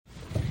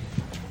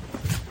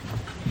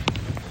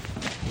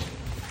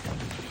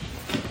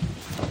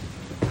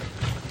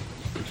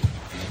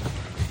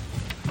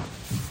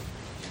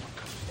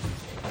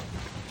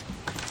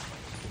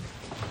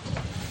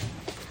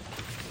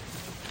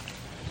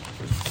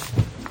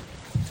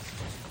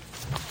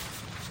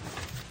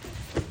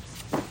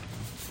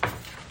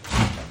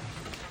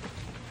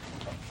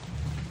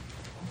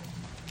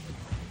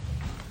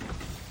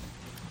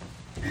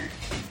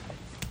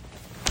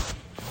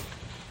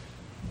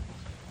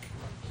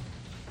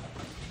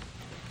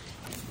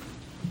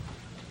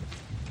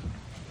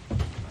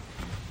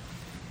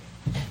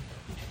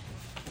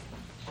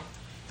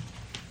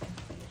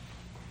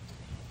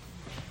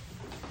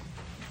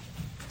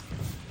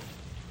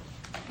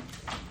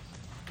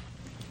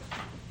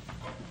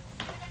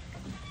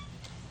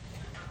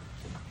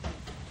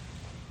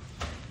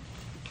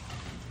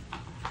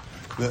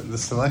the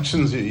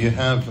selections you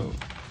have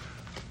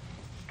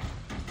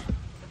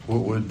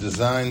were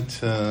designed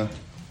to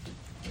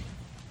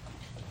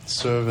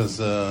serve as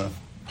a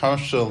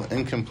partial,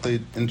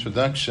 incomplete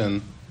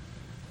introduction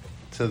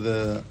to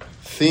the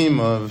theme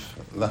of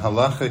the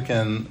halachic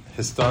and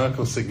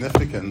historical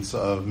significance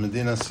of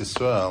Medinas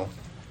Yisrael,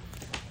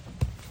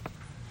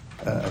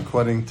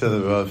 according to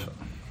the Rav.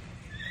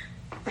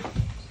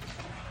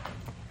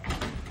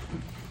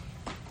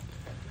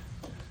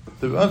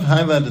 The Rav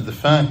highlighted the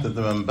fact that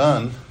the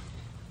Ramban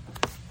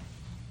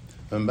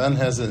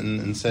has it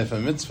in Sefer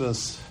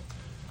Mitzvahs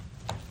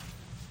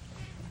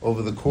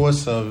over the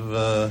course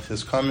of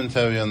his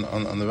commentary on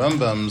the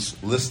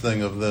Rambam's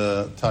listing of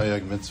the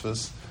Taryag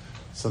Mitzvahs.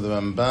 So the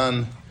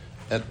Ramban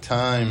at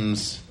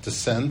times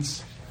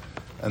dissents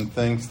and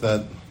thinks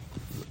that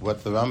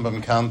what the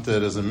Rambam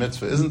counted as a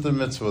mitzvah isn't a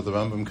mitzvah, what the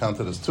Rambam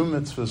counted as two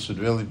mitzvahs should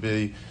really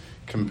be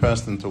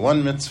compressed into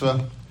one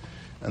mitzvah.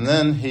 And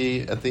then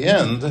he, at the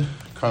end,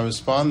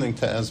 corresponding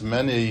to as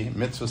many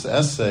mitzvahs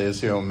essay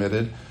as he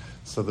omitted,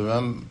 so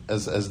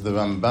as the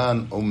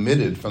Ramban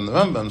omitted from the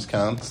Rambam's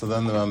count, so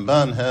then the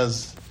Ramban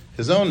has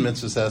his own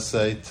mitzvahs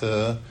essay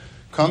to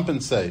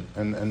compensate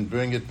and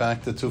bring it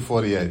back to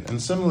 248.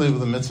 And similarly with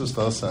the mitzvahs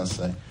los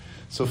essay.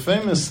 So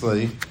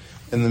famously,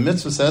 in the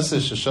mitzvahs essay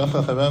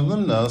Sheshachach Harav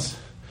Limnos,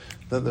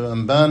 that the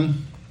Ramban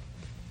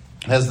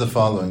has the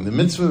following: the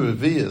mitzvah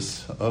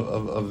revius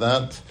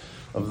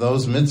of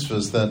those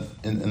mitzvahs that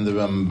in the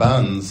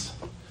Ramban's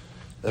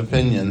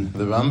opinion,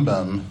 the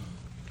Rambam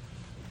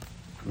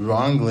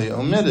wrongly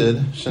omitted,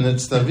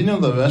 shenitztavinu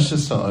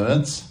l'reshes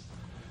ha'aretz,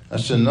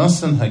 asher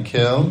nosen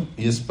hakel,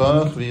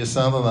 yisbarach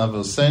v'yisal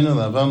l'avoseinu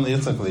l'avam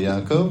liyitzak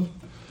l'Yakov,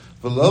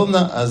 v'lo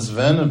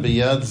na'azvenu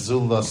b'yad zu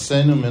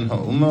l'asenu min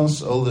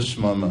ha'umos o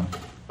l'shmama.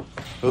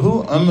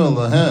 V'hu amr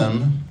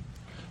lahem,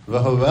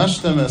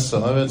 v'horashtem es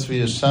ha'aretz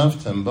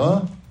v'yishavtem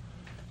ba,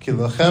 ki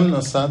lachem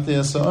nosati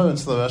es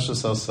ha'aretz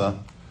l'reshes ha'sa.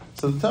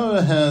 So the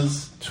Torah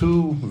has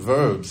two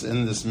verbs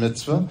in this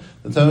mitzvah.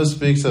 The Torah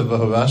speaks of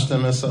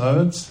v'horashtem es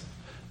ha'aretz,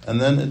 and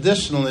then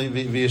additionally,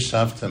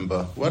 v'yishavtem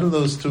ba. What do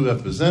those two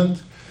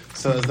represent?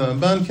 So as the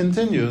Ramban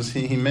continues,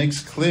 he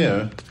makes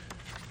clear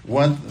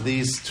what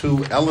these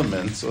two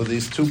elements, or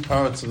these two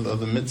parts of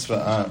the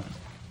mitzvah are.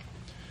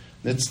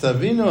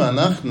 Nitztavinu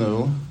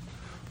anachnu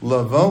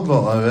lavol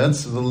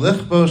ba'aretz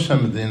v'lichbo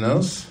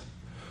shemedinos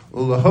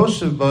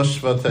u'lahoshev bo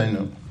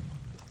shvateinu.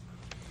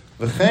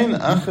 V'chein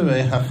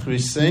acharei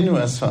hachrisenu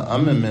es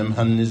ha'amimim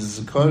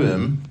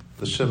hanizkorim,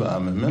 the Shiva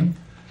Amimim,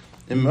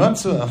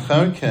 imratzu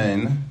achar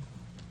kein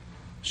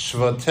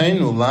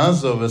Shvateinu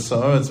lazo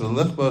v'sa'aretz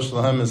v'lichbosh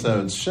lahem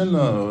v'sa'aretz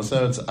shino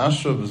v'sa'aretz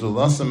ashur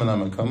v'zulasem and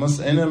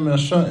ha'makamos enem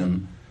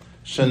rashoim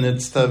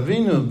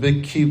shenitztavinu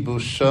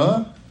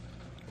b'kibusha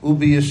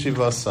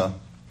u'b'yeshivasa.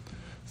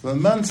 So the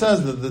man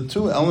says that the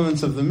two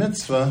elements of the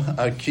mitzvah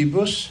are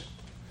kibush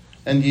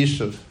and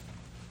yishuv.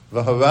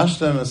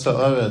 V'harashtem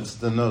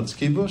v'sa'aretz denotes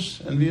kibush,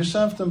 and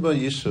v'yeshavtem ba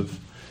yishuv.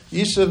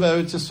 Yishuv,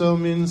 Eretz Yisrael,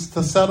 means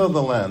to settle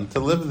the land, to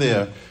live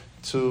there,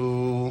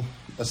 to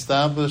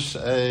establish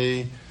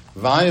a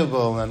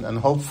viable and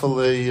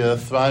hopefully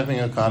thriving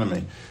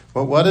economy.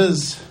 But what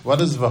is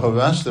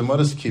v'horashtem? What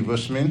does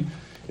kibush mean?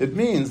 It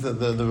means that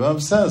the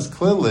Rav says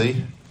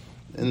clearly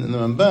in the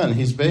Ramban,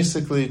 he's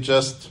basically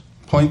just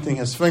pointing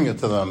his finger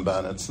to the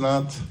Ramban. It's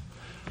not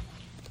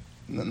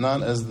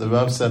as the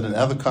Rav said in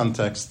other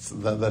contexts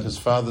that his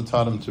father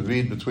taught him to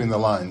read between the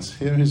lines.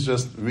 Here he's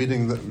just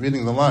reading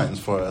the lines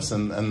for us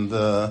and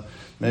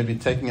maybe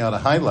taking out a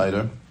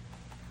highlighter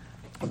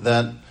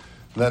that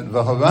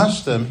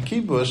v'horashtem,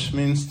 kibush,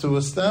 means to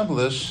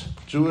establish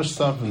Jewish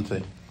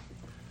sovereignty.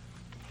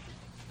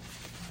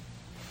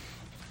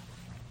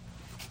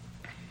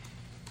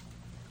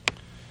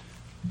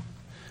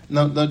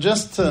 Now,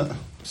 just to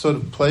sort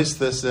of place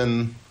this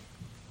in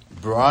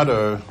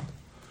broader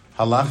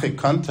halachic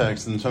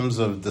context in terms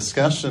of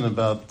discussion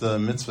about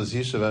mitzvahs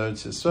Yishuv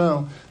Eretz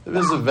Yisrael, there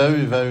is a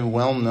very, very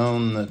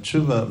well-known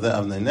tshuva of the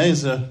Avnei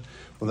Nezer.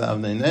 Well, the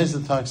Avnei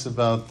Nezer talks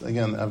about,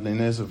 again, Avnei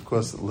Nezer, of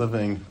course,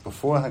 living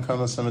before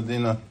Hakamas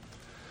HaMedina,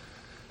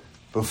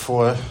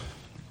 before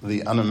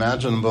the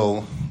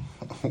unimaginable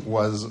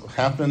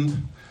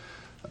happened.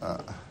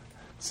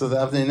 So the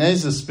Avnei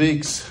Nezer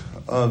speaks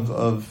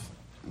of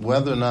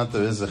whether or not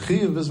there is a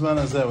chiyuv b'zman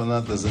hazeh, whether or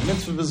not there's a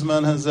mitzvah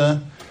b'zman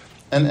hazeh,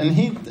 and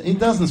he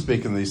doesn't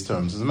speak in these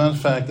terms. As a matter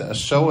of fact, a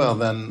Shoel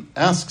then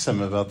asks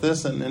him about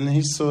this, and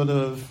he sort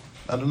of,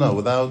 I don't know,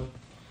 without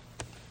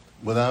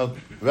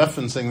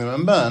referencing the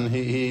Ramban,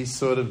 he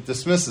sort of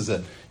dismisses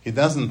it. He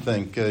doesn't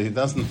think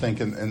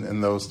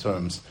in those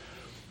terms.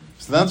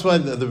 So that's why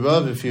the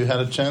Rav, if you had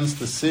a chance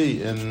to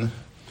see in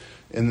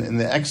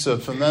the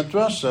excerpt from that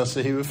drasha,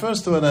 so he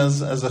refers to it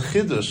as a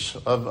chiddush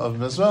of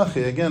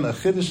Mizrahi. Again, a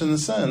chiddush in the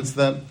sense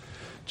that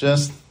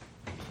just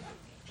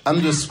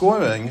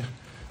underscoring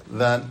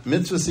that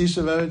mitzvah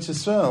Yishuv Eretz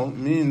Yisrael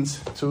means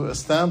to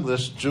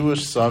establish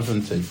Jewish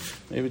sovereignty.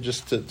 Maybe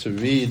just to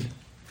read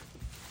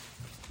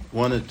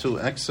one or two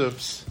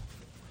excerpts.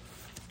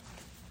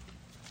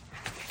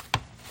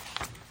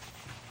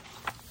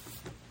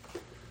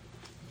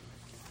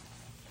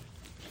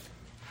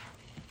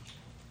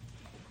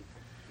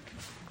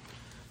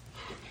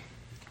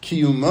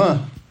 קיומה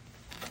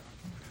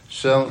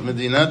של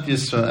מדינת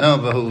ישראל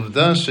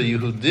והעובדה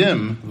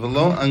שיהודים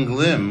ולא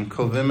אנגלים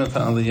קובעים את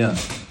העלייה.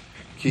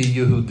 כי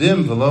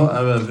יהודים ולא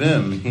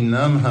ערבים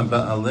הינם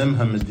הבעלים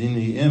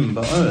המדיניים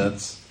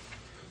בארץ,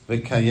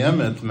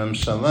 וקיימת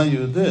ממשלה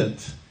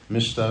יהודית,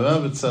 משטרה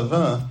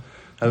וצבא,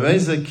 הרי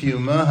זה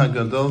קיומה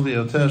הגדול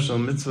ביותר של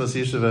מצוות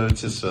יישוב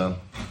ארץ ישראל.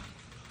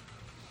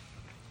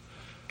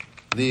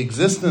 The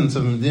existence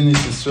of Medinas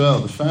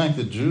Yisrael, the fact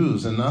that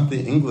Jews and not the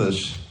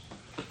English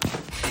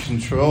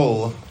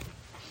control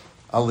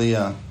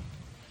Aliyah,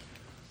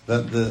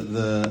 that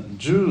the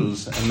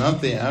Jews and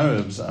not the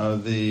Arabs are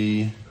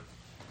the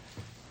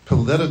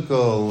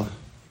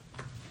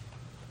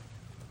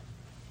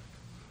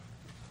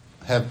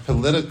have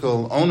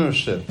political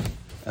ownership,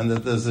 and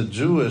that there's a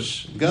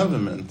Jewish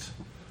government,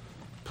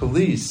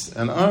 police,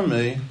 and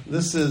army,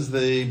 this is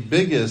the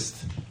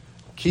biggest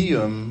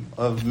kiyum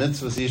of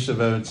mitzvahs Yishuv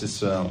Eretz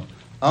Yisrael.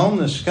 Al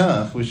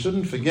nishkach, we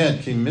shouldn't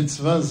forget, ki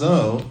mitzvah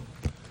zo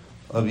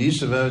of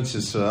Yishuv Eretz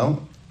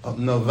Yisrael,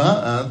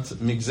 nova'at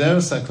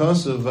migzeres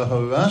hakosu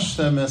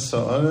v'horashtem es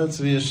ha'oretz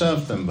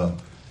v'yeshavtem ba.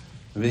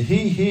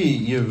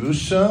 V'hi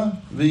Yerusha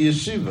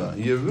v'yeshiva.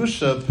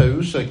 Yerusha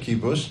perusha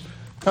kibush,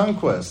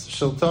 conquest,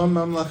 shelton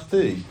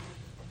mamlachti,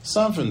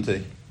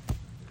 sovereignty.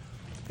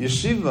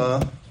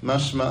 Yeshiva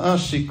mashma'a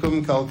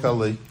shikum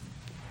kalkali,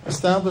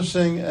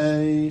 establishing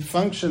a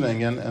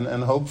functioning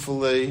and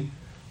hopefully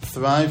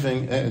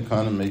thriving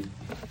economy.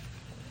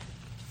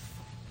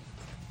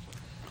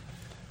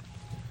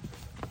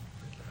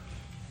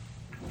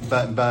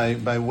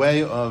 By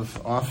way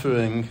of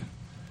offering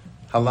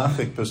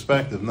halachic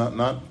perspective,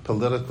 not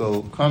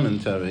political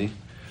commentary,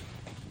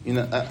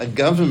 a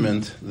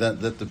government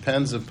that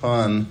depends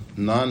upon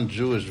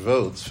non-Jewish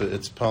votes for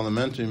its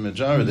parliamentary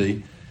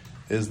majority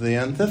is the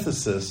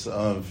antithesis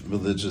of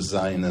religious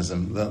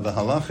Zionism. The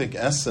halachic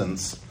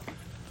essence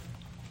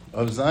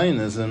of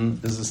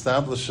Zionism is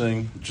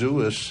establishing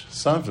Jewish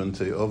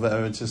sovereignty over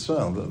Eretz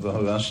Yisrael, the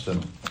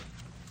Horashtem.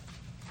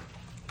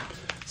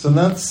 So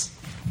that's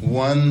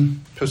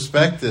one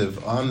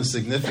perspective on the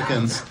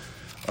significance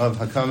of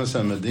Hakamas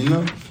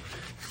HaMedina.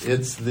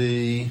 It's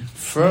the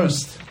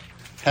first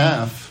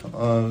half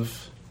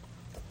of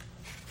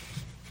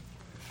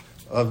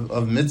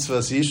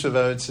mitzvahs Yishuv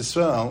Eretz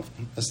Yisrael,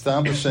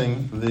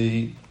 establishing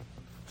the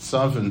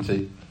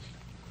sovereignty.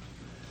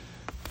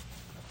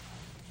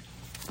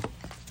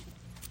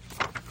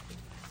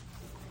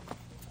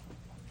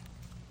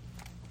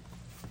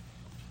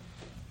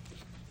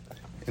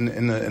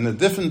 In a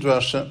different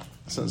drasha,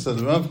 so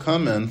the Rav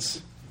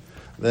comments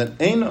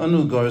that Ein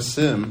Anu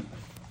Garsim,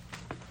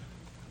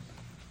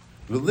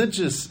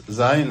 religious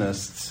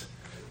Zionists,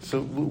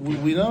 so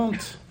we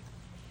don't,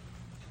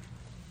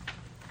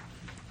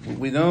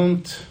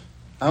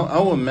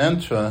 our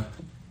mantra,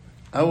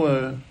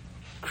 our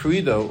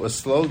credo or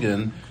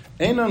slogan,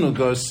 Ein Anu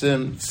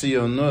Garsim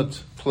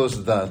Tzionut plus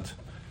dat,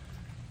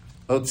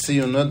 or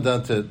Tzionut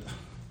datet.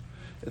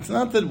 It's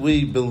not that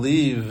we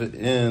believe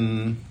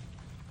in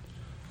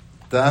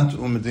dat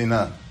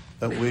u'medina,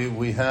 that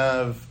we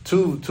have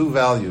two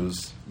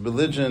values,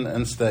 religion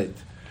and state.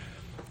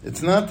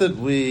 It's not that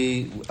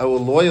our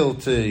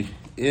loyalty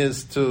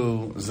is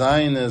to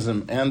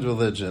Zionism and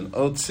religion,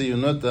 or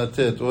tziyunut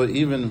datit, or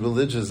even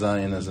religious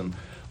Zionism.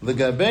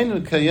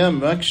 L'gabeinu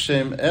kayam rak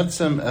shem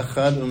etzem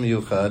echad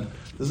u'miyuchad.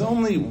 There's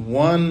only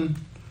one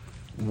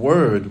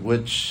word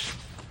which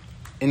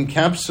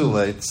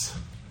encapsulates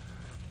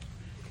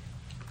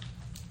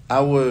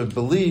our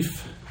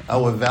belief,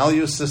 our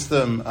value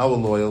system, our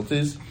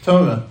loyalties,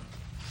 Torah.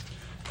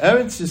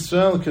 Eretz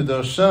Yisrael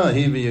kedosha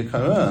hi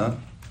v'yikara.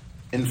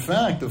 In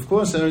fact, of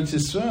course, Eretz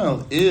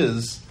Yisrael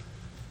is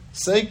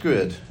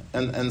sacred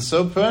and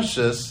so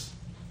precious,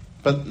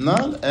 but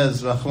not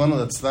as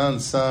Rachmana litzlan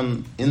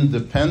some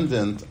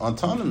independent,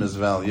 autonomous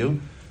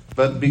value,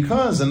 but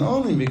because and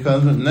only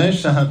because of Mnei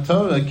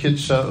shehaTorah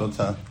kitsha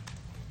ota.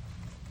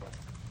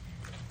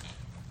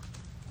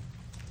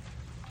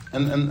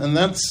 And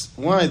that's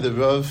why the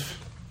Rav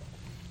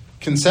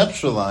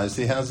conceptualized,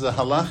 he has a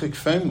halachic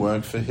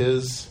framework for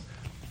his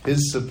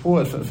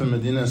support for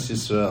Medinas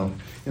Yisrael.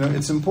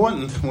 It's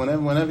important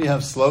whenever you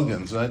have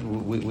slogans, right?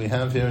 We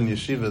have here in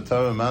Yeshiva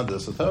Torah Mada.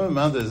 So Torah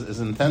Mada is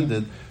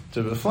intended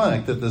to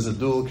reflect that there's a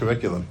dual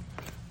curriculum,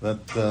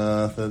 that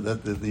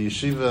the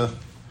Yeshiva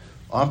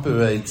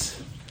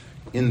operates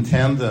in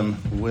tandem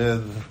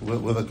with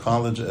a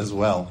college as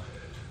well.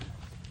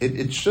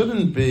 It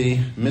shouldn't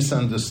be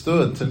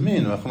misunderstood to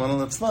mean, Rachmana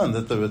litzlan,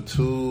 that there are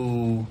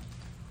two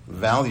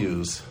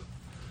values,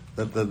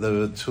 that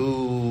there are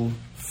two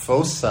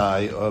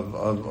foci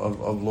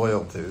of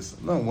loyalties.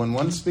 No, when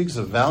one speaks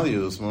of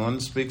values, when one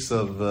speaks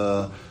of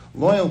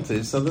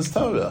loyalty, so there's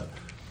Torah.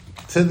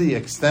 To the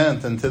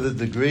extent and to the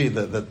degree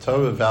that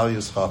Torah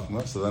values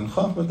Chachma, so then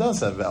Chachma does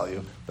have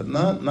value, but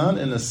not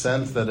in a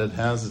sense that it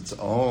has its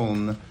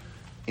own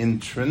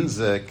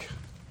intrinsic,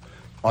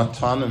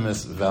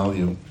 autonomous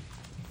value.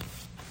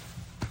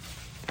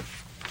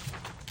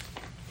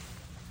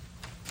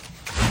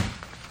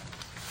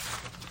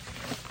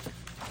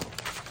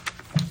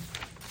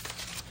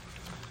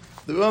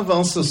 The Rav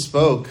also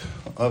spoke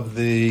of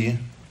the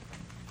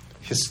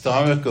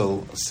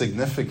historical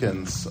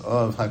significance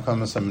of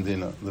Hakamas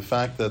HaMedina, the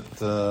fact that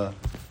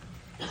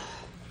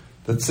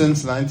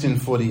since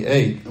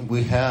 1948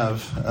 we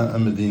have a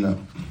Medina.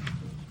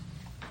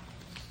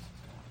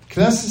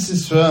 Knesset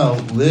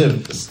Yisrael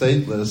lived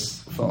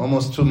stateless for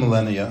almost 2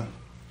 millennia.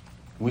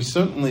 We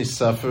certainly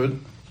suffered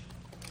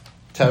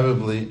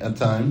terribly at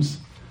times.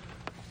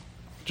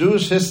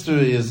 Jewish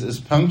history is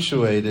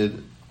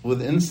punctuated with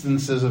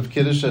instances of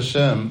Kiddush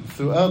Hashem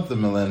throughout the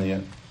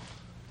millennia.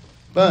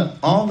 But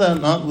all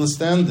that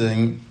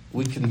notwithstanding,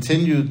 we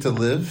continued to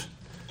live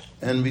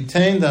and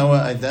retained our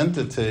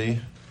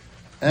identity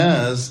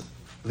as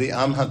the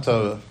Am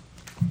HaTorah.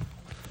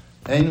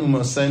 Ein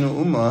Umah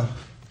Seinu Umah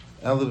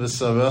Ela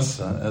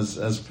V'Sarasa,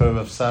 as per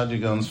Rav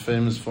Sadigon's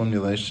famous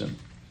formulation.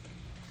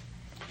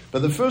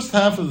 But the first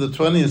half of the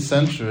 20th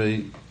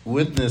century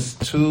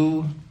witnessed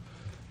two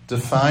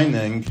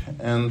defining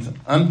and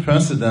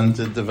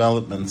unprecedented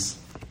developments.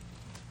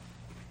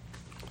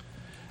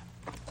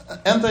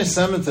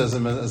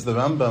 Anti-Semitism, as the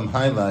Rambam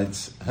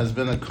highlights, has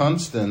been a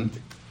constant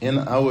in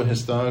our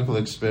historical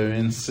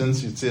experience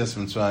since Yitzias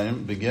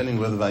Mitzrayim, beginning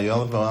with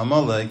Vayolav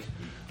Amalek,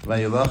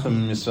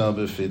 Vayilachem Yisrael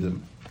B'Fidim.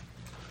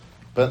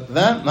 But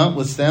that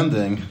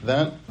notwithstanding,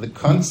 the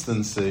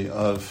constancy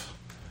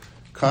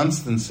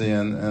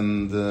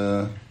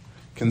and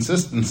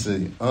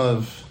consistency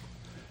of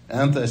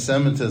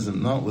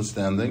anti-Semitism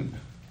notwithstanding,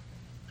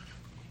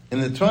 in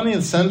the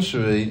 20th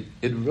century,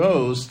 it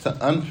rose to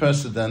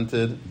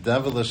unprecedented,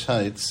 devilish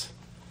heights,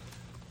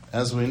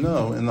 as we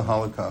know, in the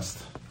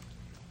Holocaust.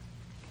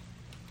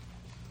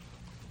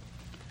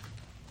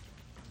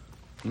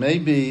 In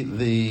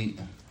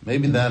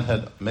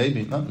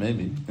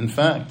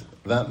fact,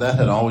 that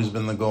had always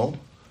been the goal,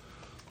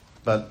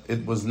 but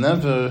it was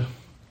never,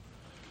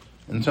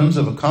 in terms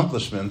of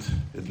accomplishment,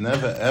 it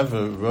never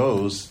ever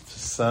rose to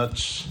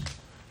such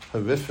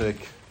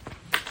horrific,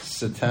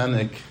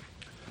 satanic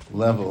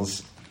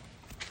levels.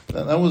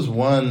 That was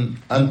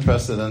one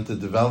unprecedented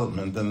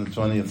development in the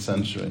 20th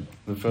century,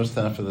 the first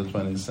half of the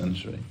 20th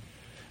century.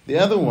 The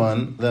other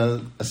one,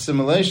 the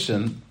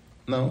assimilation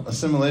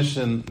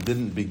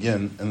didn't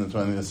begin in the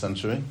 20th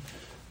century.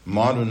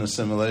 Modern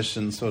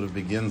assimilation sort of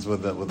begins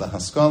with the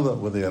Haskalah,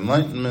 with the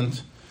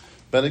Enlightenment.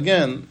 But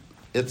again,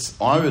 its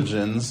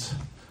origins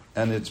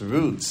and its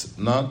roots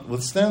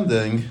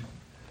notwithstanding,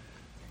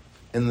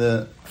 in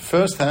the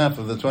first half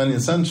of the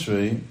 20th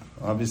century,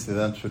 obviously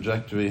that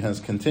trajectory has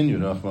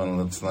continued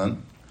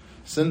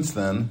since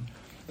then,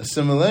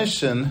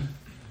 assimilation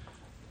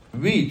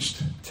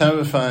reached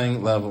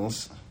terrifying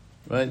levels,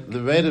 right?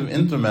 The rate of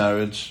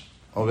intermarriage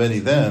already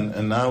then,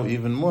 and now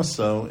even more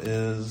so,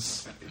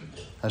 is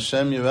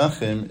Hashem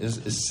Yirachim,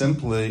 is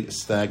simply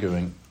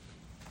staggering.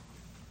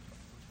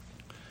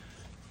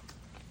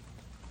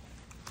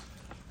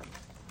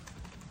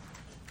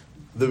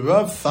 The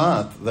Rav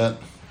thought that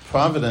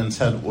Providence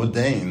had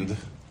ordained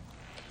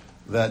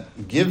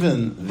that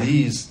given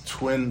these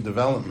twin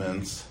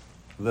developments,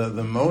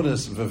 the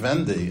modus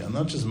vivendi, and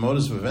not just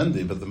modus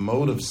vivendi, but the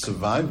mode of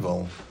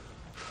survival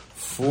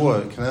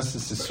for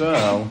Knesset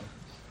Yisrael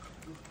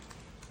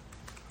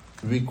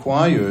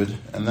required,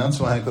 and that's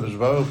why HaKadosh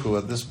Baruch Hu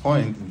at this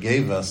point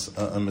gave us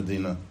a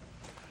Medina.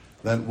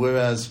 That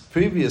whereas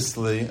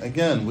previously,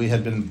 again, we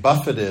had been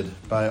buffeted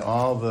by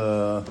all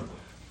the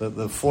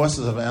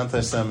forces of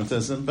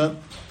anti-Semitism, but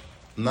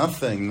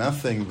nothing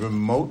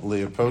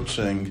remotely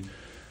approaching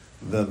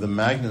the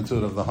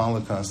magnitude of the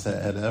Holocaust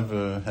had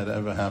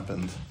ever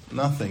happened.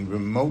 Nothing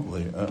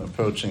remotely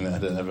approaching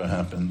that had ever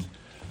happened.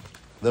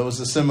 There was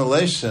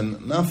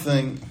assimilation,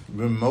 nothing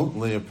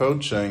remotely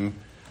approaching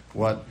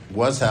what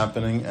was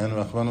happening, and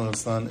Rachmana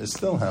litzlan is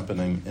still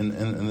happening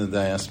in the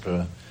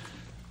diaspora.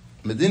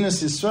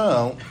 Medinas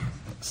Yisrael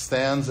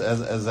stands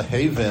as a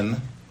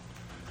haven.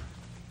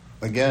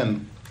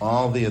 Again,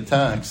 all the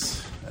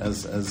attacks,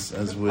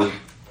 as we're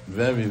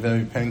very,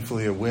 very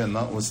painfully aware,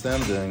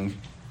 notwithstanding,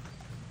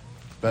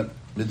 but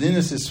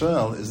Medinas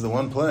Yisrael is the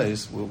one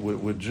place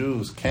where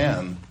Jews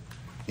can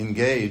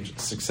engage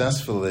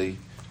successfully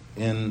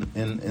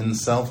in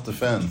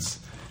self-defense,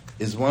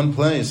 is one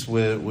place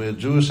where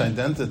Jewish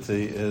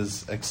identity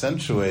is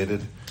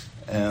accentuated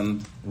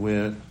and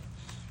where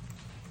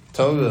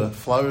Torah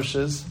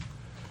flourishes.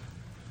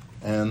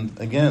 And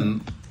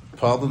again,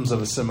 problems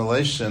of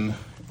assimilation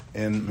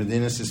in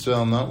Medinas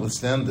Yisrael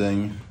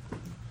notwithstanding,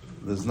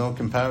 there's no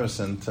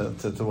comparison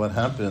to what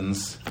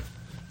happens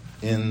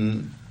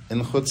in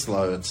Chutz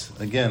La'aretz.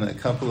 Again, a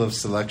couple of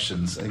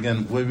selections.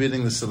 Again, we're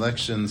reading the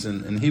selections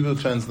in Hebrew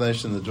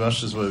translation. The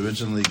drushes were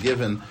originally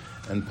given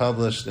and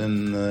published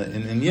in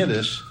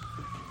Yiddish,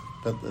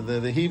 but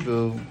the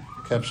Hebrew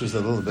captures a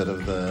little bit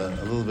of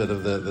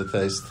the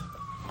taste.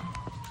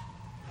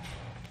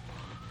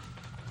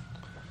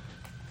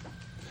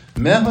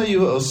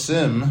 Mehayu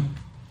osim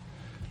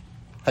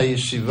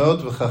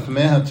hayeshivot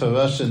v'chachmei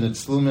haTorah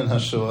shenitzlu min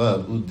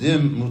hashoah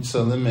udim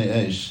mutzalim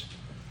me'esh.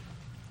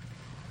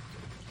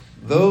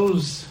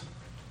 Those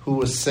who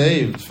were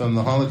saved from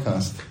the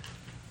Holocaust,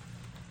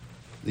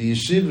 the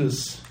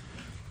yeshivas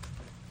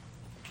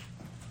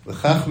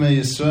L'chachmei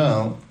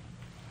Yisrael,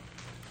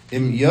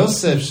 Im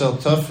Yosef shall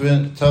tov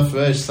reish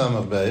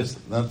samach beis.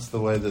 That's the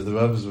way that the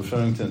Rav is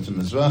referring to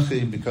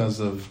Mizrahi because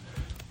of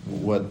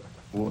what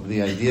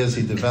the ideas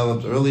he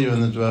developed earlier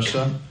in the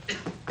drasha.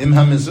 Im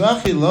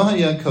ha-Mizrahi lo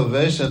haya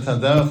kovesh et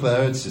haderach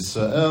la'eretz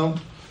Yisrael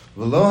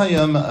v'lo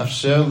haya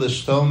ma'afsher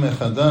l'shtol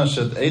mechadash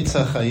et eitz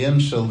ha'chayim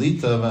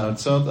shalita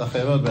v'artzot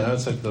acherot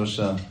b'eretz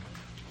ha'kdosha.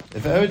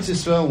 If Eretz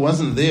Yisrael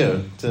wasn't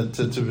there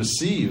to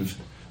receive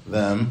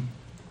them,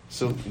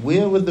 so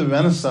where would the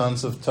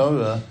renaissance of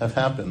Torah have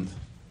happened?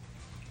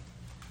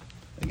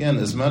 Again,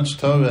 as much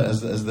Torah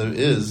as there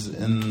is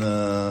in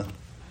Chutz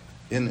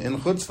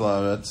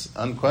La'aretz,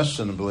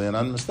 unquestionably and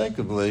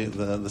unmistakably,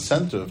 the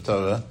center of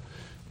Torah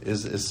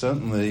is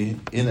certainly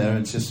in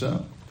Eretz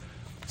Yisrael.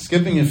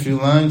 Skipping a few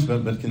lines,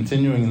 but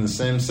continuing in the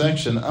same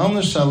section, Al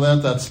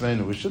Nishalet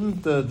Atzmeinu. We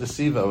shouldn't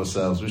deceive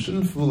ourselves. We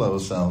shouldn't fool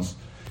ourselves.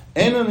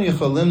 Einon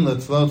Yicholim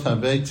Letlot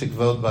Harvei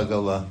Tikvot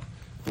B'Golah.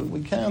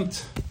 We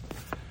can't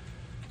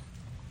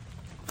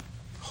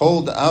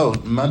hold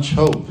out much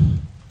hope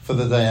for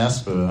the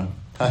diaspora.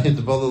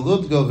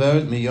 Hahidbollut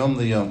goveret miyom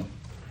liyom.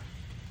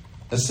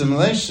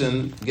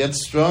 Assimilation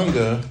gets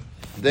stronger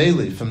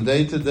daily, from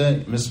day to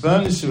day.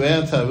 Mispar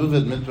nisuei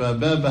ha'taruvet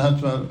mitrabeh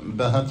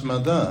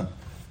b'hatmada.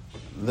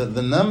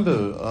 The number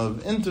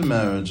of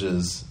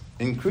intermarriages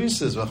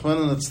increases,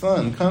 Rachmana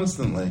litzlan,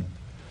 constantly.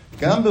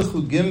 Gam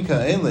b'chugim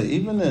ka'ele,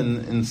 even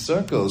in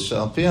circles,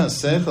 she'al pi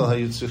ha'seichel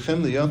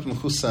ha'yitzuchim liyot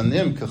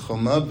mechusanim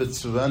k'choma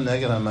b'tzura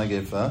neged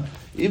ha'magefa,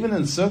 even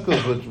in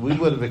circles which we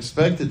would have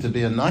expected to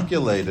be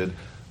inoculated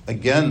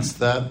against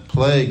that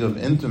plague of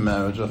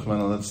intermarriage,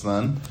 Rachmana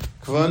litzlan,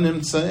 kvar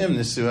nimtzaim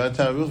nisuei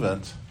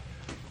ta'aruvet.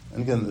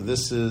 And again,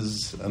 this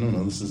is, I don't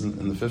know, this is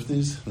in the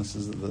 50s? This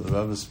is, the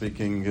Rav is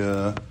speaking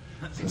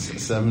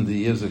 70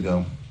 years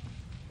ago.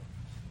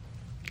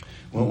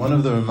 Well, one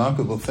of the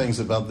remarkable things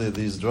about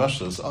these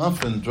drashos,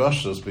 often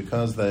drashos,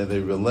 because they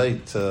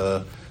relate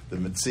to the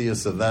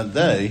Metzias of that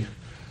day,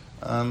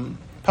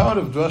 part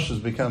of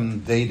drashos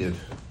become dated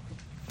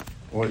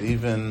or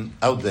even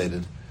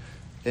outdated.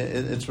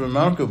 It's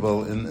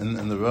remarkable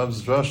in the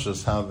Rav's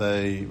drashos how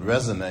they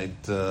resonate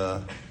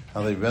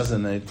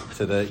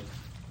today.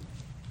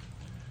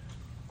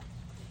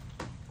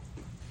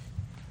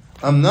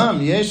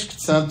 Amnam yesh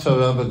k'tzat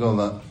Torah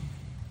b'gola.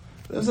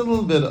 There's a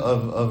little bit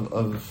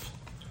of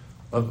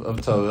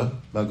Torah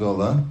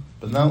b'gola,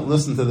 but now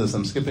listen to this.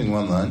 I'm skipping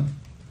one line.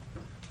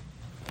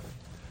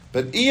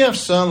 But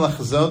iyafshar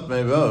lachzot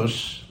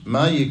meirosh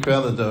ma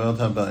yikra l'dorot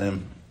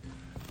habaim.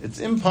 It's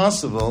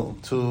impossible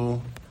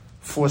to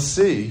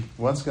foresee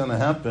what's going to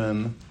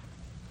happen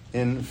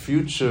in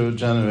future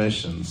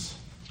generations.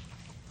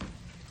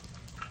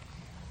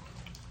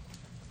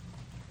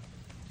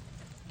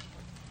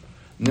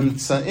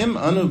 Nimtzaim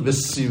anu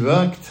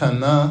b'sira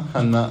ktana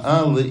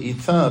hana'a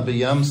le'ita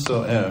b'yam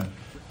so'er.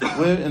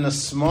 We're in a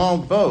small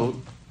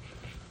boat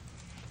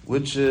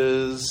which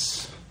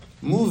is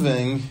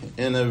moving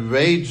in a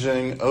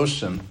raging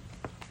ocean.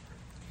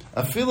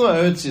 Afilu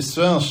Eretz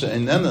Yisrael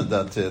she'einena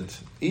datit.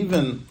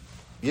 Even,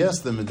 yes,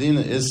 the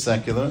Medina is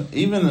secular.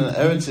 Even in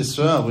Eretz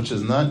Yisrael, which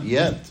is not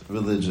yet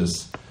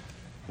religious,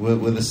 where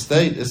the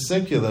state is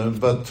secular,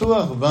 but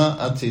tuach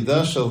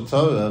ba'atida shel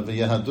Torah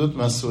v'yahadut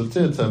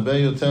masurtit harbe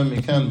yoter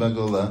mikan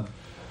b'gola.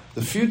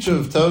 The future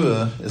of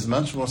Torah is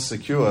much more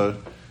secure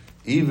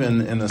even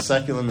in a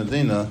secular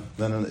Medina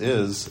than it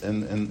is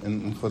in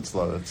Chutz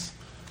La'aretz.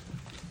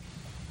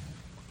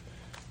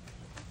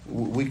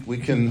 We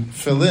can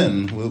fill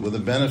in with the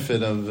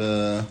benefit of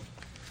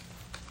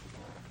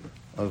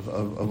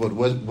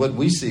what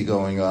we see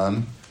going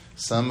on,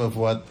 some of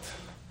what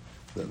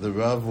the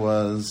Rav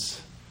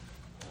was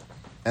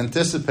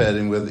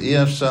anticipating with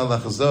Iyafshar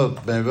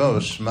lachzot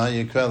beirosh ma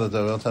yikra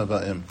l'dorot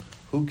habaim.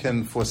 Who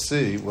can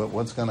foresee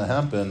what's going to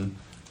happen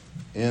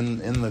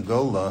in the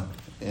Gola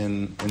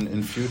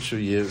in future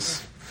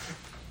years?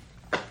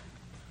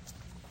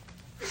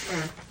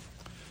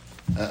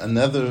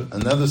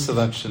 Another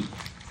selection.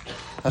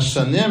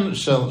 Hashanim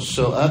shel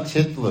shoat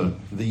Hitler,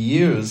 the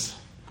years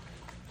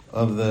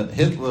of the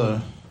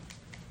Hitler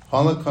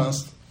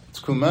Holocaust,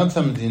 Tkumat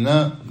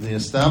HaMedina, the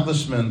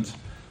establishment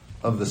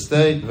of the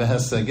state,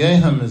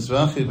 V'hasagei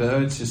HaMizrachi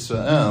B'Eretz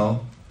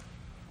Yisrael,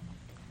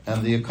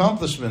 and the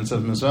accomplishments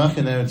of Mizrachi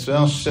and Eretz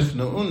Yisrael,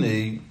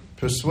 Shechnu'uni,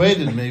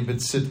 persuaded me,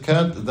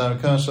 b'tzidkat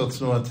darka shel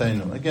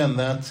tnuateinu. Again,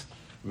 that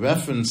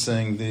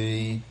referencing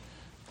the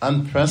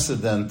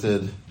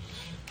unprecedented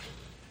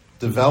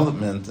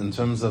development in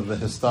terms of the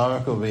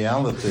historical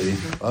reality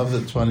of the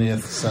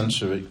 20th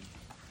century.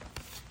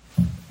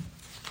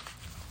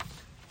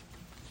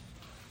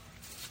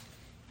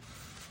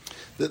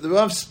 The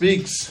Rav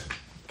speaks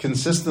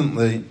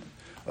consistently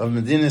of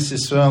Medinas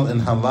Yisrael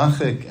in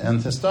halachic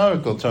and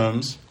historical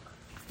terms,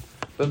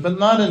 but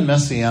not in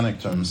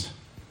messianic terms.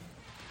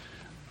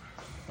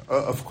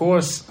 Of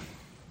course,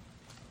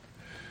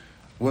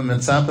 we're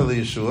mitzapeh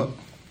liyeshua.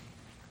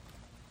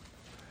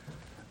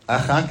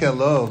 Achake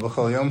lo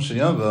v'chol yom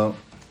sheyavo.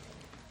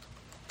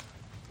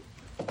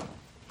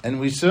 And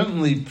we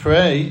certainly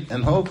pray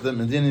and hope that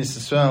Medinas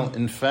Yisrael,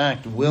 in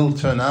fact, will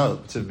turn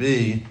out to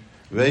be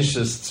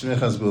Reishis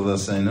Tzmichas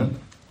Gulaseinu.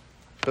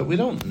 But we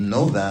don't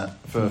know that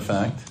for a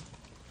fact.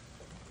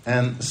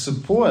 And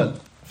support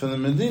for the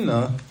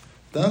Medina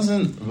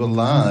doesn't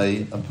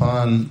rely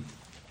upon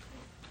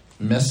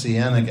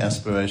messianic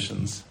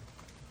aspirations.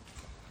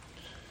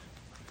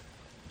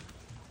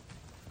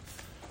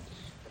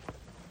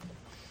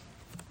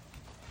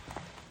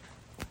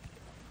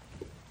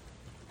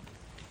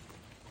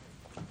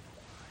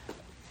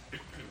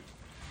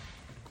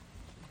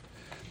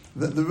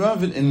 The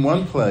Rav in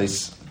one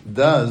place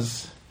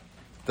does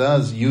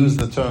use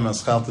the term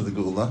Aschalta de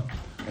Gula.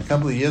 A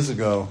couple of years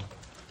ago,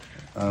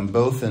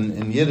 both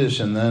in Yiddish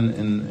and then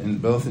in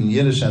both in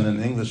Yiddish and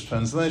in English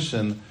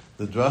translation,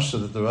 the drasha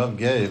that the Rav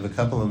gave a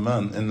couple of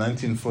months in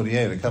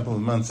 1948, a couple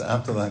of months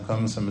after the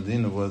Hakamas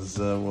HaMedina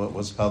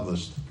was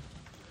published.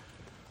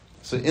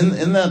 So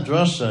in that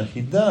drasha,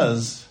 he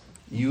does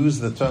use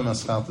the term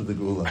Aschalta de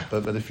Gula.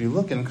 But if you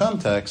look in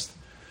context,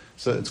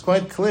 so it's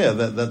quite clear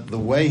that the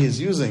way he's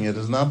using it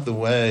is not the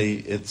way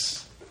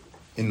it's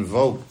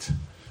invoked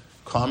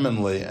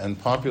commonly and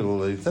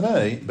popularly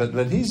today,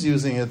 but he's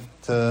using it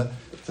to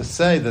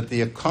say that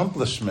the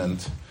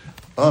accomplishment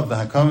of the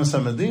Hakamas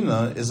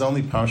HaMedina is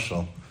only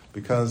partial,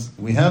 because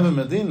we have a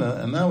Medina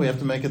and now we have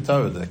to make it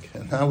Toradic,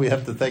 and now we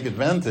have to take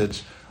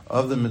advantage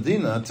of the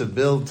Medina to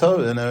build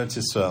Torah in Eretz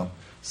Yisrael.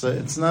 So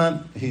it's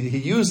not, he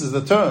uses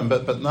the term,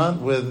 but not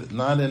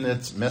in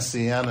its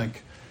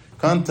messianic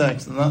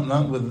context,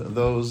 not with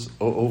those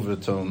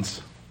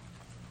overtones.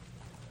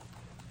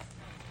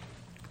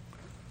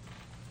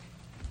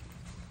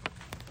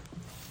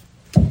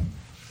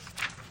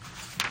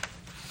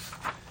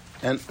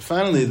 And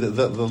finally,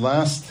 the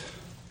last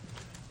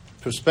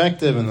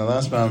perspective and the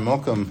last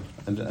Mokum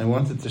I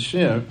wanted to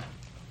share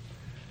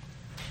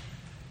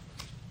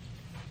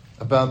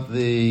about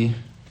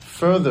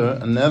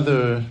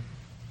another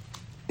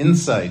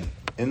insight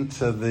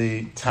into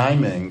the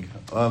timing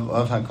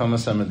of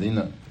Hakamas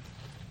HaMedina.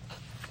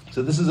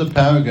 So this is a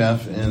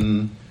paragraph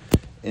in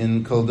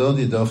Kol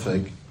Dodi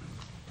Dofek.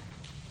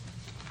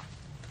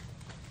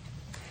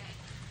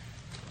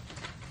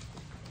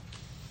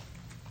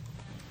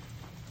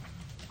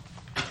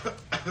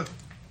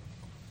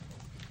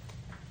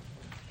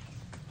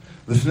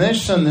 L'fnei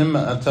shanim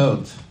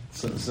ma'atot.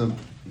 So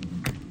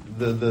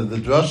the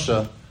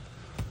drasha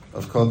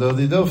of Kol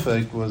Dodi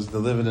Dofek was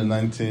delivered in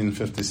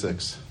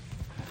 1956.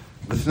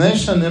 L'fnei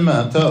shanim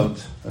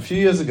ma'atot, a few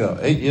years ago,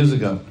 8 years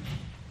ago,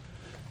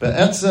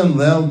 Be'etzem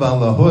leil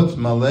balahut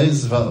malei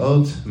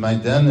zvaot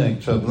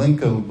maidenek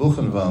Treblinka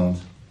u'Buchenwald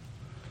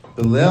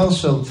Beleil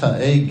shel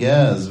ta'ei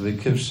gaz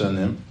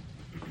v'kivshanim.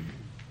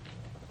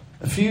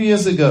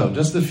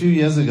 Just a few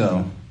years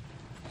ago,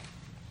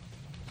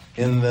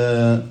 in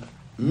the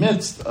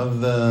midst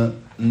of the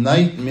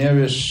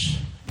nightmarish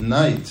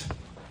night,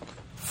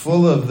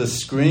 full of the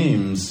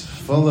screams,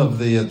 full of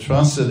the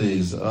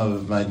atrocities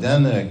of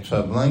Majdanek,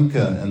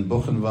 Treblinka, and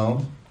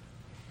Buchenwald,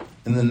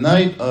 in the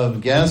night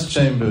of gas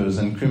chambers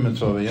and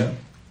crematoria,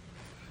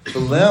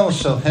 Beleil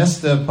shel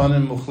hester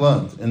panim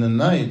muchlat, in a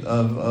night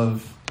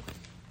of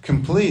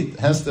complete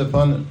hester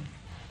panim,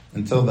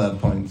 until that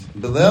point.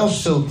 Beleil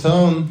shel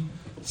ton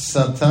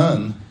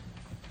satan,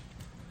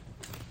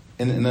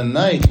 in a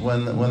night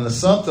when the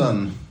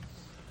Satan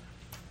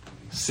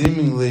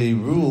seemingly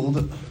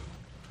ruled,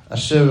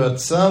 asher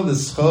ratzah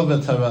lischov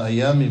et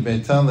hara'aya mi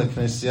beita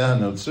leknesiyah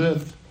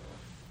hanotzrit,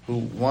 who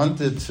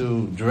wanted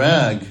to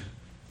drag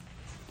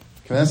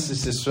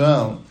Knesset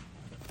Yisrael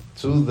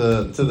to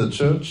the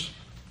church.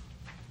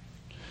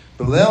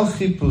 Beleil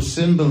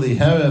chipusim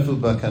b'liharev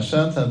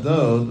u'bakashat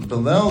hadod,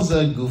 beleil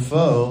ze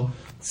gufo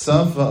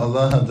tzava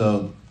Allah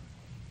hadod.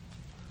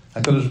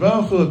 HaKadosh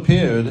Baruch Hu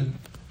appeared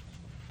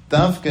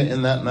Davka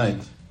in that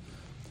night.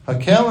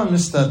 Hakel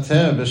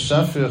mistater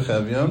b'shafir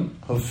chavyon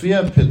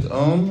hofia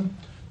pitom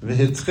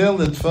v'hitchil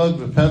litfog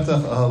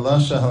b'petach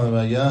ahalasha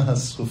haraya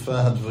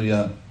haschufa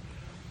hadvuya.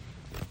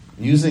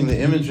 Using the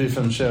imagery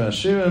from Shir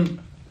Hashirim,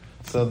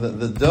 so that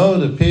the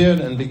dode appeared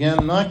and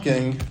began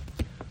knocking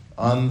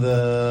on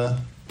the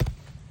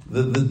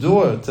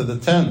door to the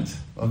tent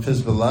of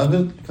his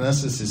beloved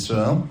Knesset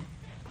Yisrael.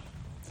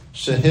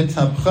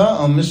 Shehithapcha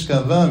al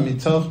mishkava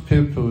mitoch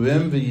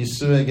pirpurim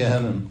v'yisurei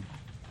gehenim,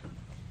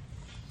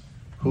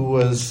 who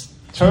was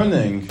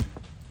turning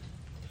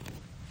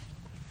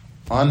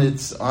on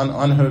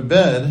her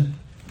bed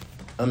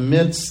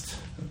amidst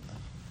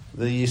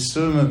the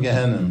Yisurim of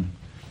Gehenim.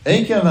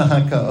 Eikev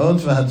ha'hakaot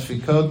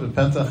v'hatfikot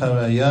b'petach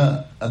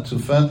haraya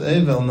atufat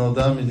evel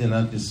noda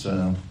Medinas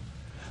Yisrael.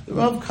 The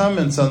Rav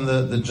comments on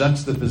the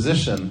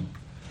juxtaposition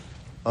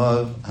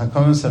of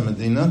Hakamas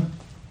HaMedina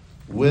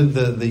with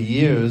the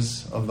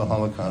years of the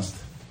Holocaust.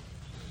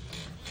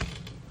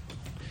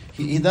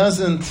 He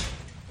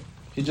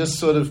just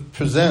sort of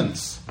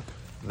presents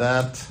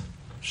that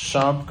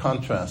sharp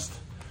contrast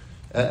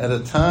at a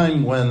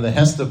time when the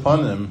Hester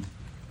Panim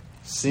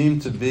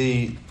seemed to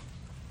be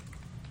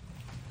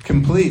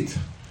complete.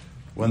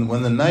 When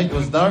the night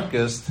was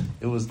darkest,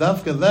 it was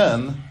Dafka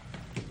then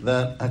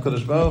that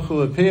HaKadosh Baruch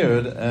Hu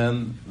appeared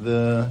and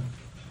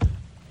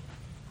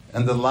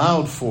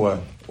allowed for,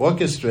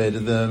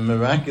 orchestrated the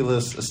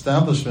miraculous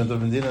establishment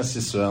of Medinas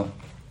Yisrael.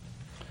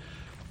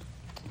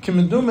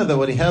 Kimeduma, that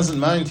what he has in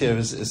mind here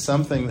is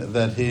something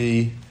that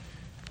he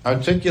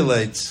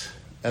articulates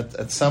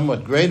at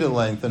somewhat greater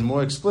length and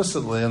more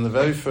explicitly on the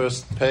very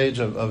first page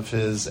of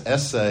his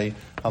essay,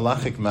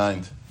 Halachic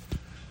Mind.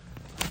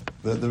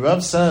 The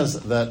Rav says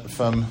that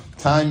from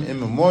time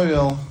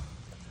immemorial,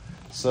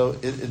 so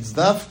it's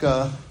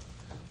dafka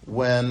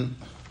when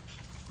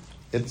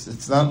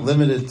it's not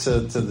limited to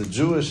the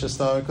Jewish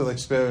historical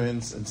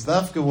experience. It's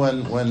dafka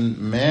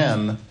when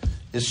man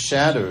is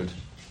shattered,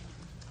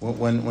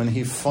 when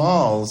he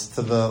falls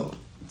to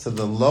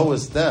the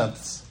lowest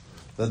depths,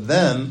 that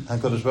then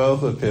HaKadosh Baruch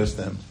Hu appears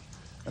to him.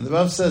 And the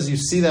Rav says you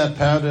see that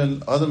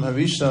pattern Adam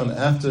Harishon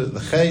after the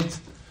Chet.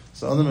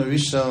 So Adam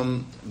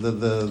Harishon, the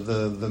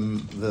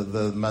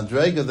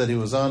madrega that he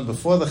was on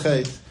before the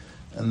Chet,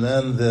 and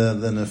then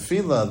the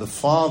nefila, the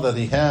fall that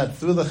he had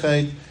through the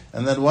Chet,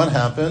 and then what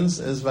happens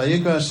is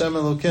Vayikra Hashem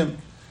Elokim.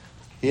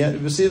 He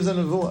receives a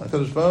nevuah.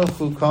 HaKadosh Baruch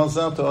Hu calls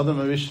out to Adam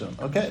Harishon.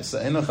 Okay, so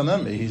Enoch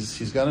Hanami,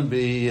 he's going to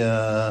be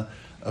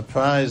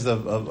apprised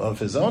of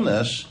his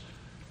onesh,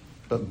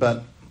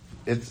 but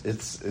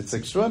it's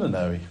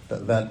extraordinary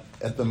that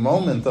at the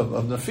moment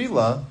of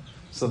nefila,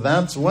 so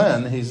that's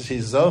when he's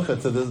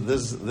zocher to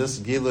this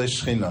Gilui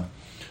Shechina.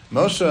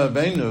 Moshe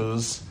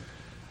Rabbeinu's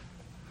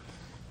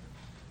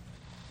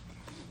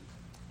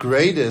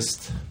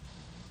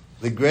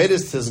the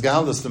greatest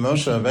Hizgalus to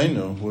Moshe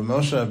Rabbeinu, where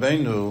Moshe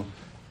Rabbeinu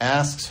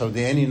asks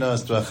Hodeini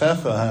nos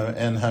dvachecha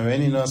and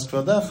Hareini nos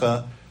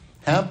kvadecha,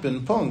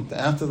 happened punkt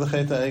after the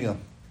Chet HaEgel.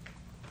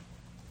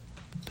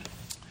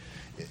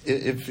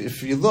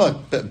 If you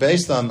look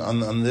based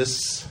on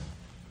this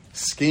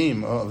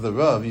scheme of the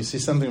Rav, you see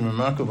something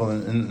remarkable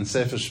in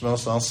Sefer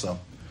Shmos also.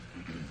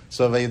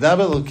 So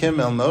Vayidaber Elokim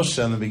el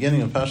Moshe in the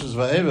beginning of Parshas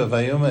Va'era,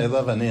 Vayoma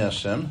elav ani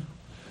Hashem,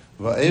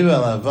 Va'era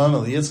el Avam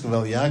el Yitzchak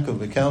el Yaakov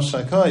v'kel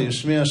Shakoi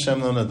Yishmi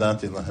Hashem lo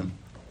nadati lahem.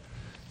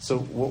 So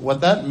what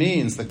that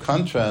means, the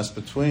contrast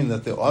between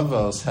that the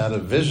Avos had a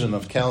vision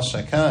of Kel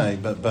Shakai,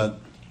 but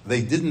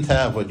they didn't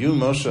have what you,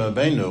 Moshe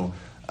Rabbeinu,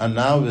 are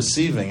now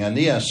receiving,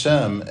 Ani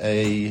Hashem,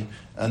 a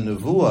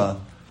nevuah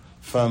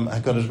from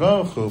HaKadosh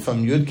Baruch Hu,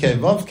 from Yud Kei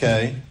Vav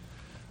Kei.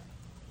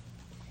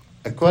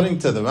 According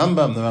to the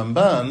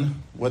Ramban,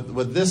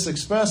 what this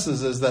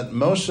expresses is that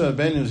Moshe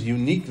Rabbeinu's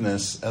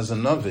uniqueness as a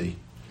Navi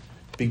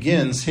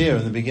begins here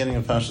in the beginning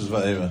of Parshas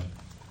Va'era.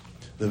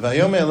 The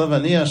Vayome Elav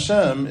Ani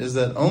Hashem is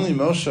that only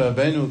Moshe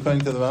Rabbeinu,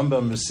 according to the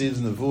Rambam, receives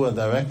nevuah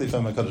directly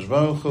from HaKadosh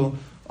Baruch Hu,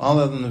 all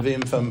other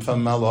Nevi'im from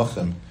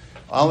Malachim.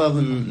 All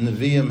other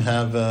Nevi'im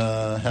have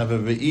a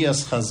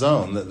Re'iyas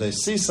Chazon, that they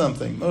see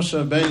something. Moshe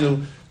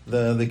Rabbeinu,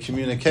 the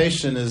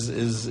communication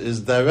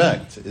is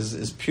direct,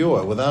 is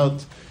pure,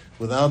 without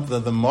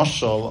the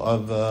mashal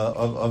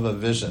of a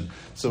vision.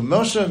 So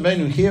Moshe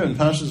Rabbeinu here in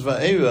Parshas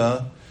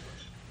Va'era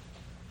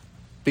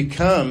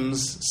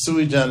becomes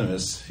sui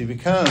generis. He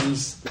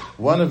becomes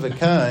one of a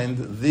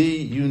kind, the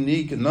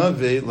unique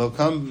Navi,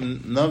 Lokam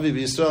Navi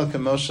B'Yisrael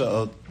K'Moshe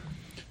Od.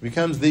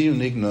 Becomes the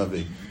unique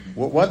Navi.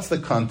 What's the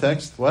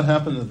context? What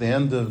happened at the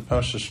end of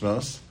Parshas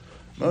Shmos?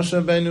 Moshe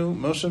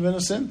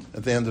Rabbeinu sinned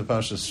at the end of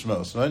Parshas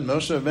Shmos, right?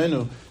 Moshe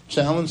Rabbeinu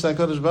challenged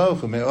HaKadosh Baruch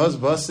Hu, Me'oz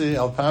basi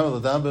al para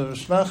l'daber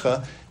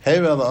v'shmacha,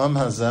 heira l'am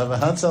hazeh,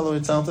 v'hatza lo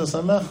yitzalta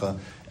samecha.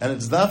 And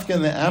it's dafka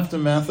in the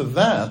aftermath of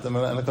that, and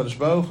HaKadosh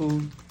Baruch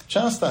Hu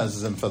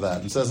chastises him for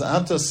that, and says,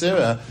 Ato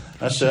sira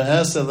asher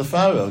esa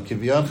l'faro,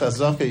 kiviyot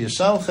chazoka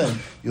yishalchem.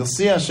 You'll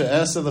see asher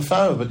esa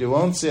l'faro, but you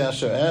won't see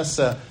asher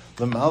esa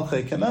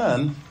l'malchei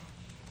Canaan.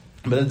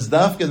 But it's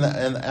dafka in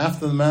the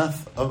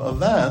aftermath of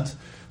that,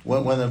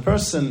 when a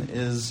person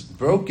is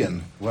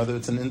broken, whether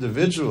it's an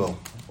individual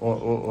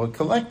or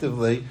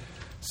collectively,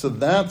 so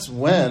that's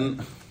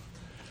when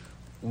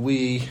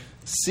we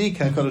seek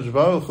HaKadosh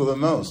Baruch Hu the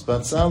most.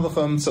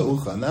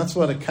 And that's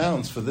what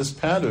accounts for this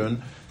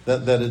pattern,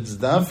 that it's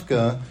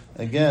dafka,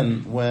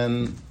 again,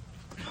 when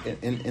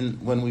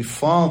we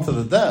fall to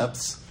the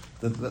depths,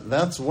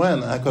 that's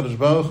when HaKadosh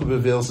Baruch Hu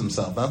reveals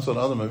himself. That's what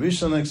Adam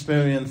Harishon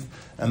experienced,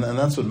 and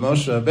that's what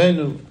Moshe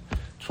Rabbeinu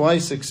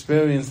twice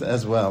experienced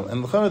as well.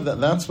 And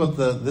that's what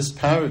this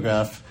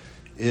paragraph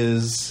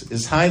is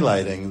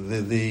highlighting,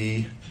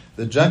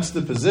 the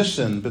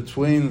juxtaposition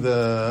between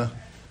the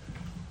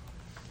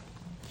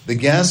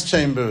gas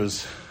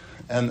chambers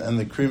and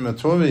the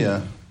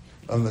crematoria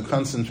of the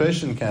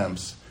concentration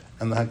camps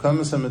and the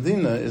Hakamas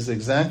HaMedina is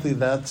exactly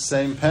that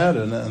same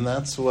pattern, and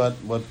that's what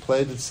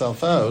played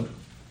itself out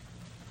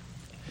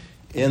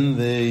in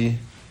the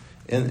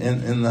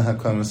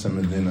Hakamas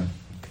HaMedina.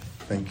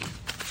 Thank you.